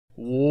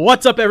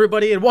What's up,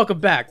 everybody, and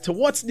welcome back to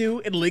What's New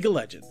in League of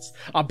Legends.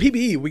 On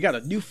PvE, we got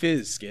a new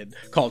Fizz skin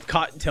called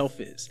Cottontail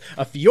Fizz,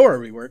 a Fiora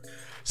rework,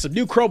 some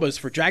new chromas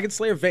for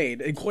Dragonslayer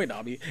Vayne and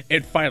Koinami,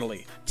 and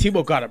finally,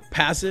 Teemo got a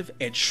passive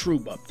and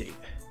shroom update.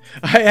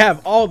 I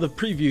have all the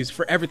previews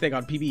for everything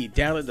on PvE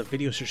down in the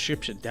video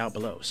description down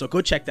below, so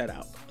go check that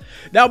out.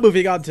 Now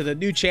moving on to the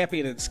new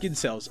champion and skin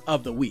sales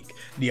of the week: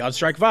 Neon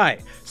Strike Vi,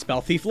 Spell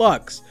Thief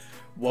Lux,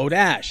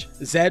 Wodash,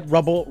 Zed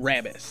Rumble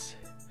Rammus.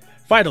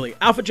 Finally,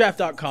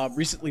 AlphaDraft.com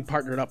recently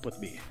partnered up with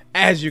me,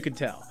 as you can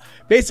tell.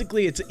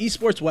 Basically, it's an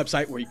esports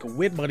website where you can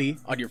win money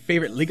on your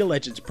favorite League of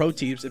Legends pro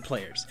teams and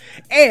players,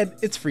 and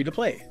it's free to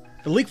play.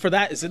 The link for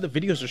that is in the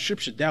video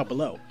description down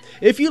below.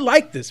 If you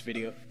like this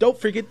video,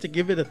 don't forget to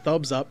give it a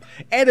thumbs up,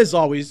 and as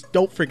always,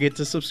 don't forget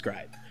to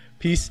subscribe.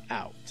 Peace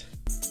out.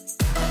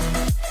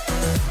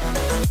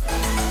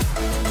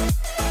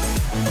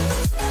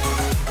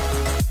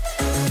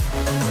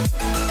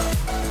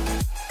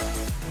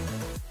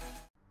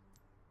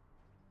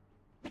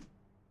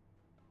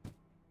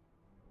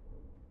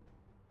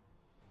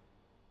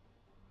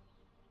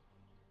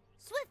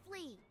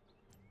 Swiftly!